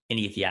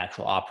any of the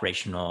actual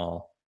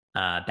operational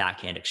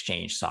back-end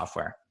exchange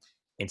software.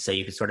 And so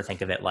you can sort of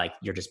think of it like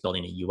you're just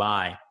building a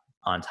UI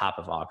on top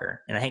of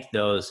Augur. And I think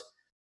those,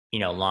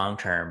 long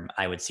term,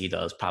 I would see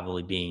those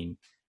probably being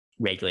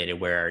regulated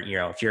where,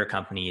 if you're a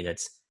company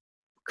that's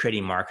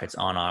creating markets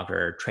on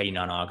Augur, trading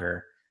on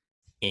Augur,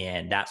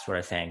 and that sort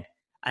of thing,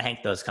 I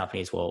think those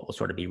companies will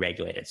sort of be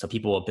regulated. So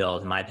people will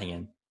build, in my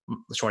opinion,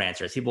 the short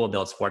answer is people will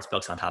build sports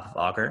books on top of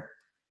Augur,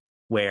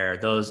 where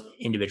those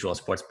individual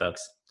sports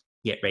books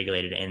get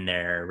regulated in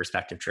their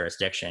respective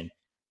jurisdiction,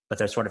 but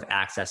they're sort of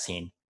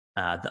accessing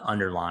the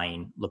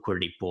underlying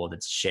liquidity pool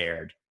that's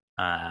shared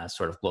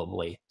sort of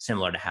globally,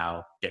 similar to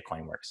how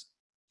Bitcoin works.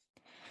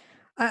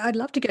 I'd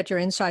love to get your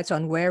insights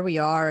on where we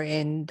are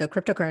in the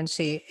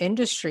cryptocurrency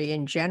industry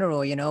in general.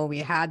 We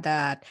had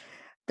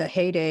the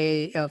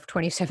heyday of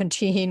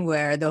 2017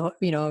 where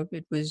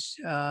it was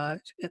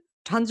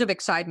tons of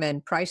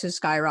excitement, prices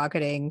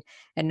skyrocketing,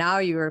 and now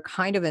you're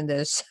kind of in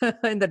this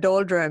in the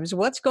doldrums.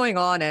 What's going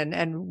on,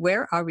 and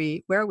where are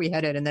we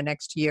headed in the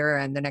next year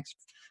and the next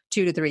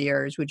 2 to 3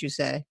 years, would you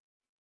say?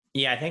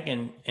 Yeah, I think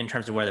in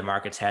terms of where the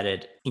market's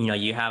headed,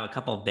 you have a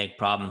couple of big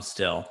problems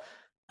still.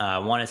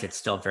 One is it's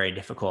still very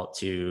difficult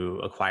to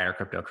acquire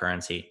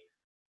cryptocurrency.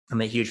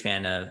 I'm a huge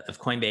fan of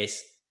Coinbase,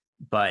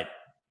 but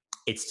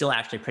it's still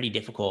actually pretty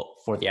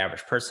difficult for the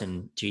average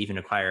person to even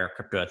acquire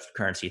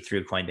cryptocurrency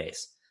through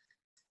Coinbase.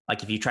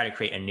 Like if you try to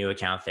create a new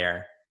account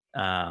there,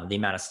 the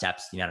amount of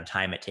steps, the amount of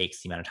time it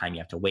takes, the amount of time you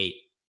have to wait,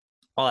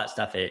 all that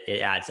stuff,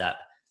 it adds up.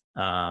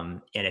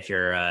 And if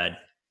you're a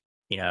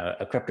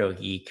crypto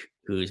geek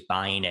who's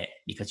buying it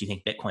because you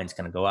think Bitcoin's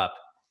going to go up,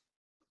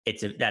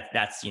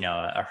 that's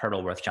a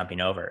hurdle worth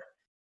jumping over.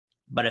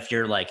 But if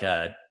you're like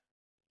a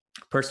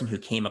person who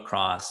came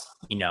across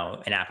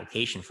an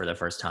application for the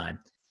first time,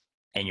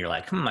 and you're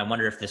like, I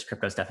wonder if this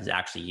crypto stuff is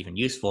actually even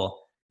useful,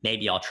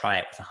 maybe I'll try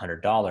it with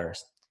 $100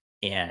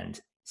 and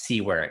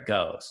see where it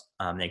goes.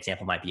 The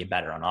example might be a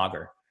better on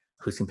Augur,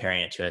 who's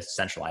comparing it to a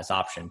centralized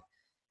option.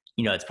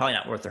 It's probably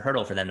not worth the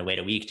hurdle for them to wait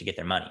a week to get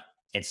their money.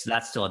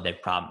 That's still a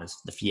big problem, is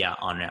the fiat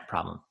on-ramp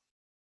problem.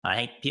 I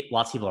think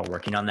lots of people are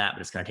working on that,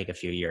 but it's going to take a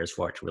few years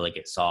for it to really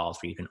get solved,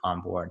 where you can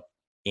onboard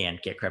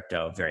and get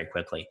crypto very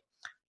quickly.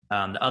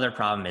 The other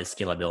problem is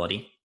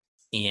scalability.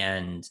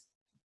 And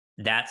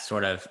that's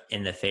sort of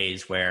in the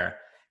phase where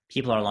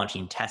people are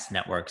launching test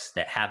networks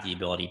that have the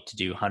ability to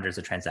do hundreds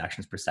of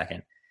transactions per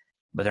second,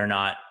 but they're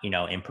not,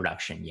 in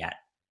production yet.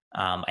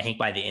 I think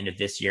by the end of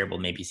this year, we'll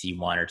maybe see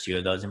one or two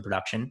of those in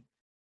production.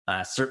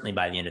 Certainly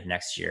by the end of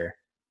next year,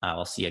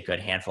 we'll see a good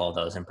handful of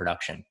those in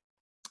production.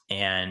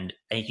 And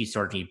I think you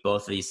sort of need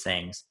both of these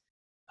things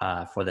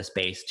for the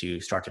space to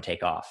start to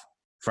take off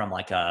from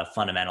like a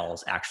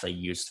fundamentals, actually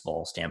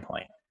useful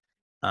standpoint.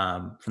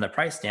 From the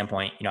price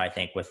standpoint, I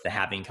think with the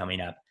halving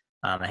coming up,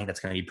 I think that's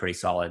going to be pretty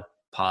solid,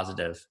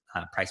 positive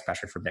price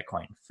pressure for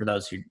Bitcoin. For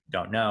those who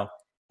don't know,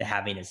 the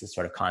halving is this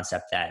sort of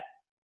concept that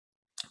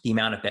the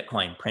amount of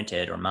Bitcoin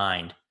printed or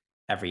mined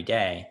every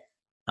day,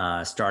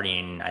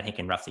 starting, I think,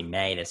 in roughly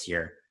May this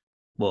year,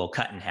 will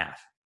cut in half.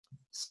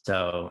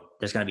 So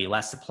there's going to be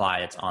less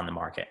supply that's on the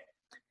market.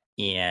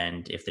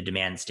 And if the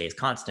demand stays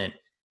constant,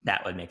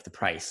 that would make the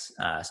price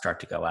start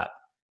to go up.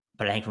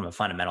 But I think from a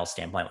fundamental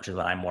standpoint, which is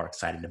what I'm more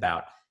excited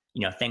about,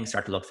 things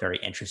start to look very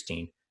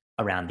interesting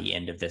around the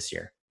end of this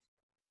year.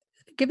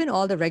 Given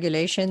all the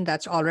regulation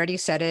that's already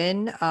set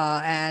in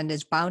and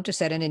is bound to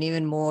set in and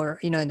even more,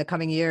 in the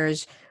coming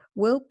years,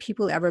 will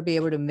people ever be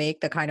able to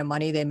make the kind of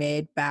money they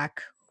made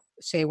back,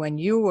 say, when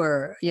you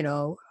were,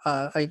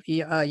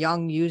 a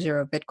young user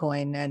of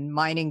Bitcoin and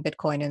mining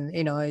Bitcoin, and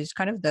is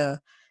kind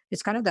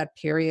of that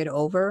period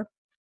over?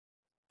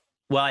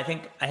 Well, I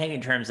think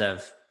in terms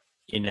of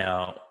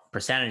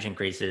percentage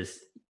increases,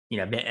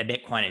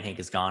 Bitcoin I think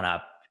has gone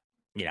up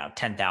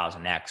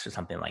 10,000x or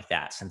something like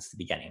that since the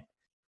beginning.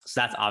 So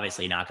that's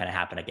obviously not going to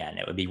happen again.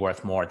 It would be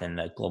worth more than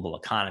the global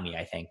economy,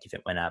 I think, if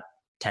it went up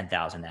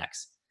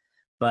 10,000x.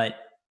 But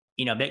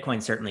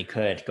Bitcoin certainly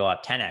could go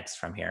up 10x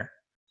from here.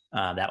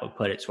 That would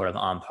put it sort of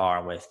on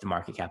par with the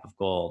market cap of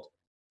gold,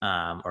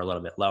 or a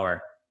little bit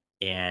lower.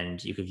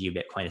 And you could view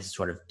Bitcoin as a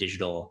sort of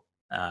digital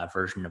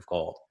version of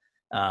gold.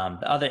 The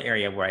other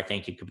area where I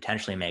think you could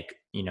potentially make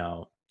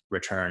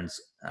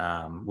returns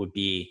would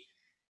be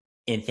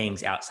in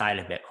things outside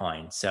of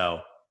Bitcoin. So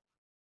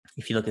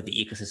if you look at the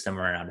ecosystem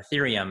around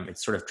Ethereum,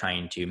 it's sort of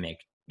trying to make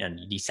a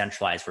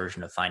decentralized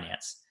version of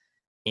finance,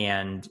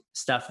 and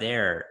stuff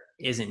there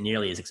isn't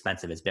nearly as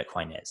expensive as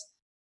Bitcoin is.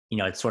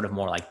 It's sort of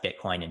more like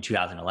Bitcoin in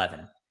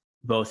 2011,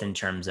 both in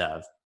terms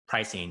of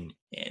pricing,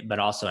 but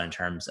also in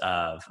terms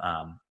of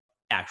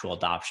actual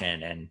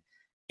adoption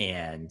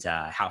and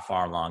how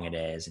far along it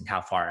is and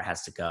how far it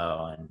has to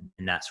go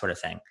and that sort of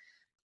thing.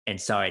 And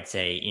so I'd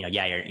say, you're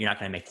not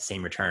going to make the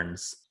same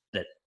returns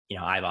that,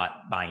 I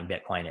buying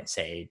Bitcoin at,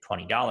 say,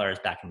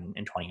 $20 back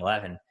in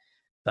 2011.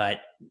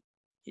 But,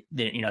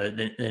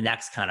 the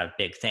next kind of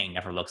big thing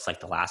never looks like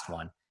the last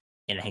one.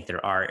 And I think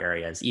there are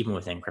areas, even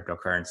within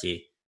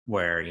cryptocurrency,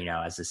 where,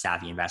 as a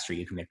savvy investor,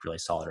 you can make really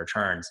solid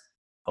returns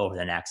over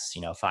the next,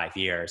 5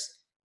 years,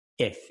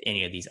 if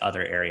any of these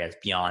other areas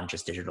beyond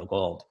just digital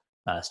gold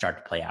start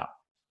to play out.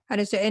 And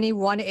is there any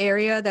one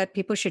area that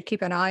people should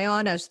keep an eye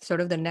on as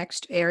sort of the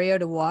next area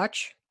to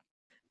watch?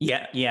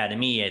 Yeah. To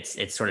me,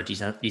 it's sort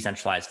of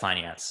decentralized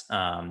finance.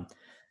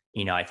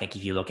 I think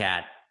if you look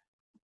at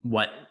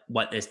what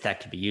this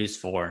tech could be used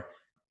for,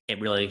 it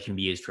really can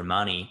be used for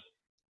money,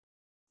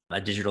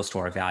 a digital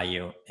store of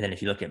value. And then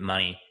if you look at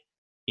money,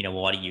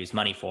 what do you use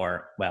money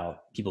for? Well,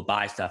 people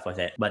buy stuff with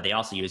it, but they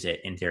also use it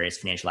in various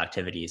financial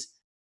activities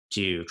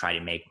to try to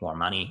make more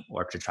money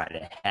or to try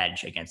to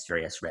hedge against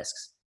various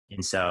risks.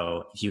 And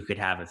so if you could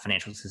have a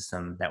financial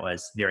system that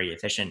was very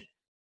efficient,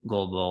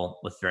 global,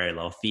 with very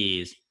low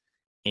fees,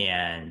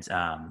 and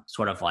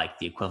sort of like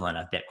the equivalent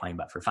of Bitcoin,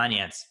 but for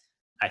finance,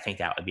 I think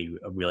that would be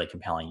a really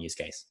compelling use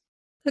case.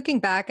 Looking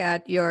back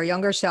at your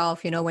younger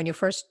self, when you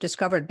first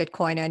discovered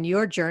Bitcoin and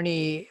your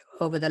journey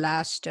over the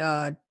last,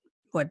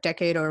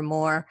 decade or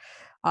more,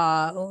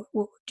 do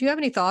you have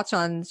any thoughts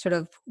on sort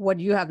of what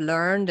you have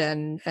learned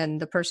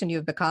and the person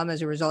you've become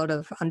as a result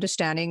of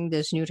understanding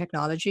this new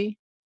technology?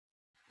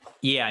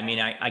 Yeah, I mean,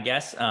 I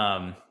guess,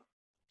 I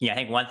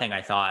think one thing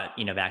I thought,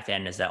 back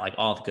then is that like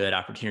all the good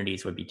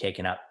opportunities would be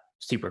taken up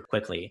super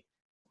quickly,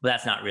 but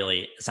it's not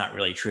really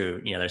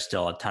true. There's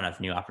still a ton of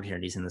new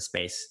opportunities in the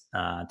space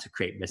to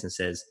create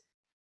businesses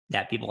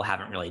that people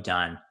haven't really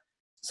done.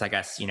 So I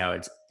guess,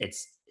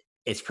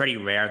 it's pretty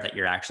rare that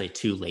you're actually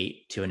too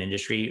late to an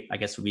industry, I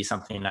guess, would be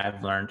something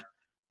I've learned.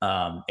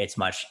 it's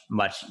much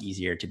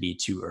easier to be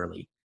too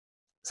early.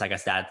 So I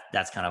guess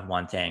that's kind of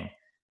one thing.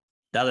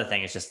 The other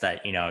thing is just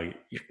that,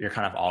 you're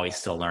kind of always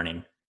still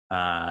learning,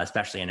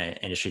 especially in an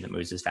industry that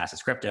moves as fast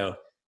as crypto.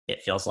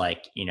 It feels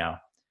like,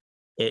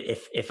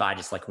 if I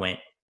just like went,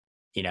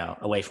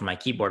 away from my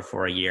keyboard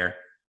for a year,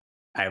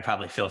 I would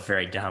probably feel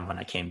very dumb when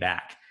I came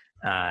back.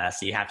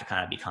 So you have to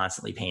kind of be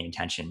constantly paying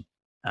attention,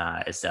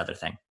 is the other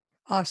thing.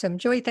 Awesome.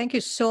 Joey, thank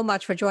you so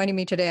much for joining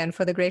me today and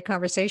for the great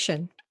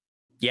conversation.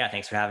 Yeah,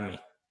 thanks for having me.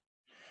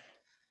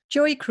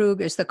 Joey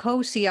Krug is the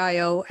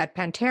co-CIO at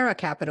Pantera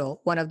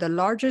Capital, one of the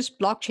largest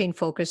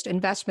blockchain-focused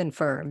investment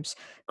firms.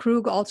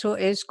 Krug also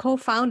is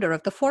co-founder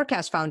of the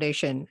Forecast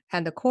Foundation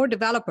and the core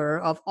developer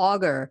of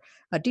Augur,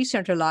 a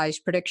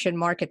decentralized prediction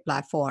market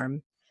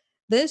platform.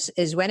 This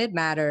is When It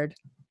Mattered.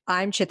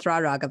 I'm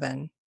Chitra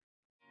Raghavan.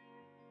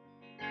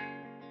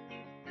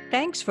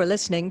 Thanks for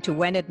listening to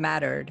When It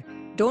Mattered.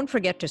 Don't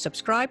forget to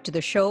subscribe to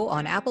the show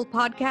on Apple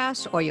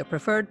Podcasts or your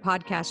preferred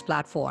podcast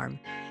platform.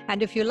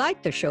 And if you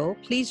like the show,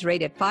 please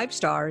rate it 5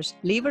 stars,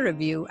 leave a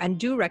review, and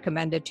do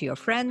recommend it to your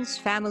friends,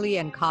 family,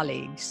 and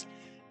colleagues.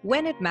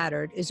 When It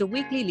Mattered is a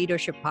weekly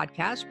leadership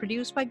podcast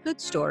produced by Good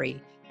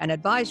Story, an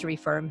advisory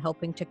firm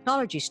helping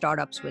technology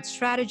startups with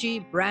strategy,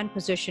 brand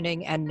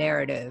positioning, and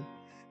narrative.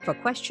 For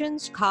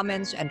questions,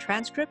 comments, and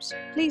transcripts,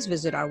 please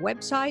visit our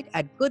website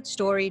at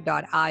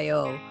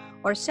goodstory.io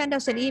or send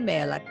us an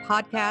email at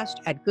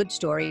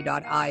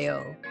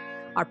podcast@goodstory.io.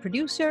 Our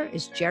producer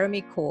is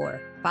Jeremy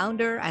Kaur,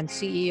 founder and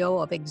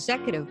CEO of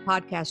Executive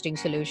Podcasting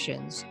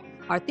Solutions.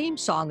 Our theme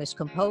song is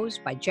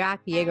composed by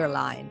Jack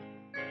Yeagerline.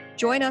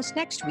 Join us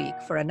next week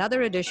for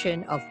another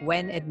edition of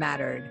When It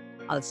Mattered.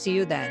 I'll see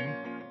you then.